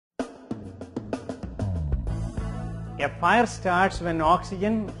A fire starts when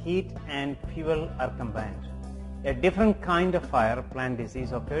oxygen, heat and fuel are combined. A different kind of fire, plant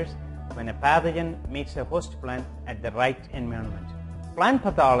disease, occurs when a pathogen meets a host plant at the right environment. Plant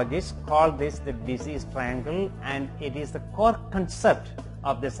pathologists call this the disease triangle, and it is the core concept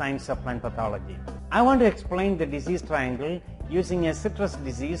of the science of plant pathology. I want to explain the disease triangle using a citrus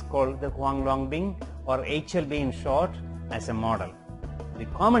disease called the Huanglongbing, or HLB in short, as a model. The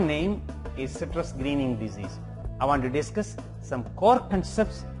common name is citrus greening disease. I want to discuss some core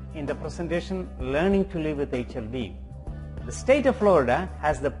concepts in the presentation, Learning to Live with HLB. The state of Florida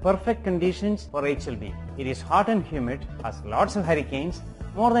has the perfect conditions for HLB. It is hot and humid, has lots of hurricanes,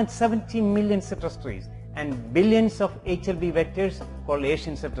 more than 70 million citrus trees, and billions of HLB vectors called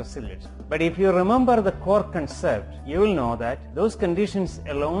Asian citrus psyllids. But if you remember the core concept, you will know that those conditions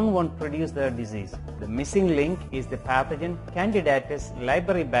alone won't produce the disease. The missing link is the pathogen Candidatus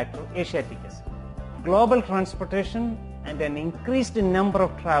libribacter asiaticus. Global transportation and an increased number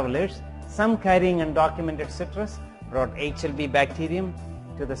of travelers, some carrying undocumented citrus, brought HLB bacterium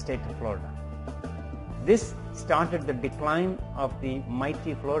to the state of Florida. This started the decline of the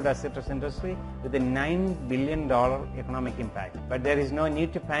mighty Florida citrus industry with a $9 billion economic impact. But there is no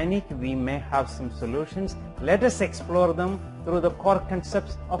need to panic. We may have some solutions. Let us explore them through the core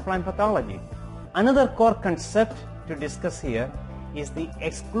concepts of plant pathology. Another core concept to discuss here is the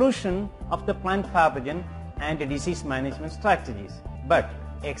exclusion of the plant pathogen and disease management strategies. But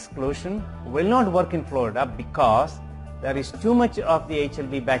exclusion will not work in Florida because there is too much of the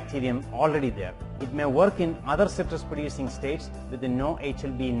HLB bacterium already there. It may work in other citrus producing states with no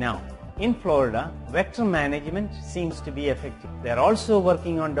HLB now. In Florida, vector management seems to be effective. They are also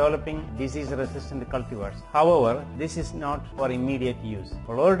working on developing disease-resistant cultivars. However, this is not for immediate use.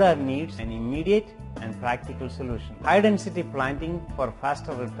 Florida needs an immediate and practical solution. High-density planting for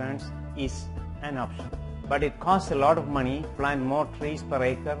faster returns is an option, but it costs a lot of money to plant more trees per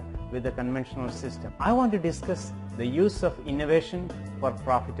acre with the conventional system. I want to discuss the use of innovation for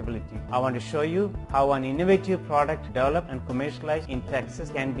profitability. I want to show you how an innovative product developed and commercialized in Texas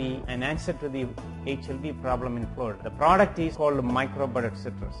can be an answer to the HLB problem in Florida. The product is called micro-budded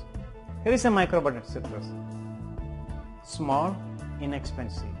citrus. Here is a micro-budded citrus. Small,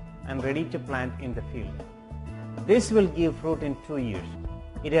 inexpensive, and ready to plant in the field. This will give fruit in 2 years.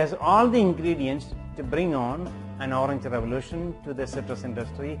 It has all the ingredients to bring on an orange revolution to the citrus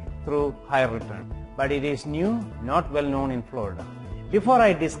industry through higher return. But it is new, not well known in Florida. Before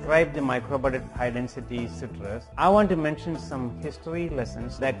I describe the micro-budded high-density citrus, I want to mention some history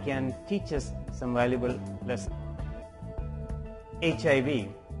lessons that can teach us some valuable lessons. HIV,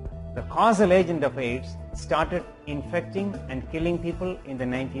 the causal agent of AIDS, started infecting and killing people in the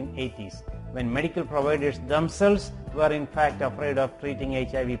 1980s, when medical providers themselves were in fact afraid of treating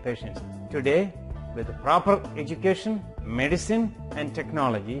HIV patients. Today, with proper education, medicine and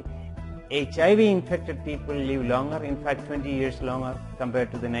technology, HIV-infected people live longer, in fact 20 years longer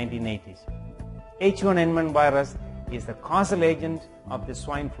compared to the 1980s. H1N1 virus is the causal agent of the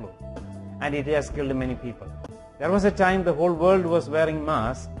swine flu, and it has killed many people. There was a time the whole world was wearing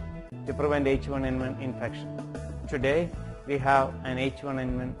masks to prevent H1N1 infection. Today, we have an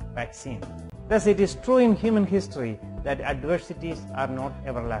H1N1 vaccine. Thus, it is true in human history that adversities are not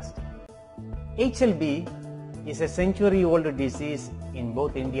everlasting. HLB is a century-old disease in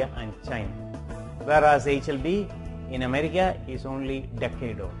both India and China, whereas HLB in America is only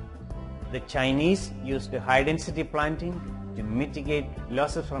decade old. The Chinese used high-density planting to mitigate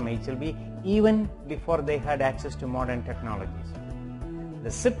losses from HLB even before they had access to modern technologies. The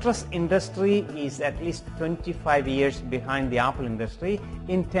citrus industry is at least 25 years behind the apple industry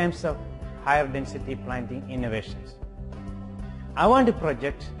in terms of higher density planting innovations. I want to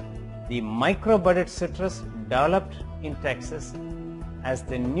project the micro-budded citrus developed in Texas as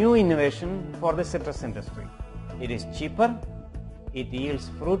the new innovation for the citrus industry. It is cheaper, it yields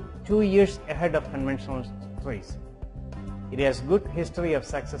fruit 2 years ahead of conventional trees. It has good history of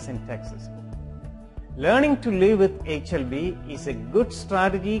success in Texas. Learning to live with HLB is a good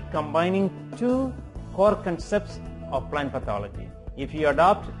strategy combining two core concepts of plant pathology. If you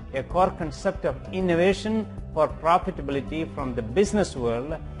adopt a core concept of innovation for profitability from the business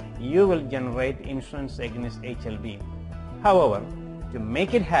world, you will generate insurance against HLB. However, to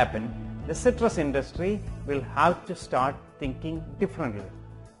make it happen, the citrus industry will have to start thinking differently.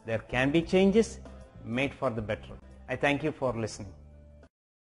 There can be changes made for the better. I thank you for listening.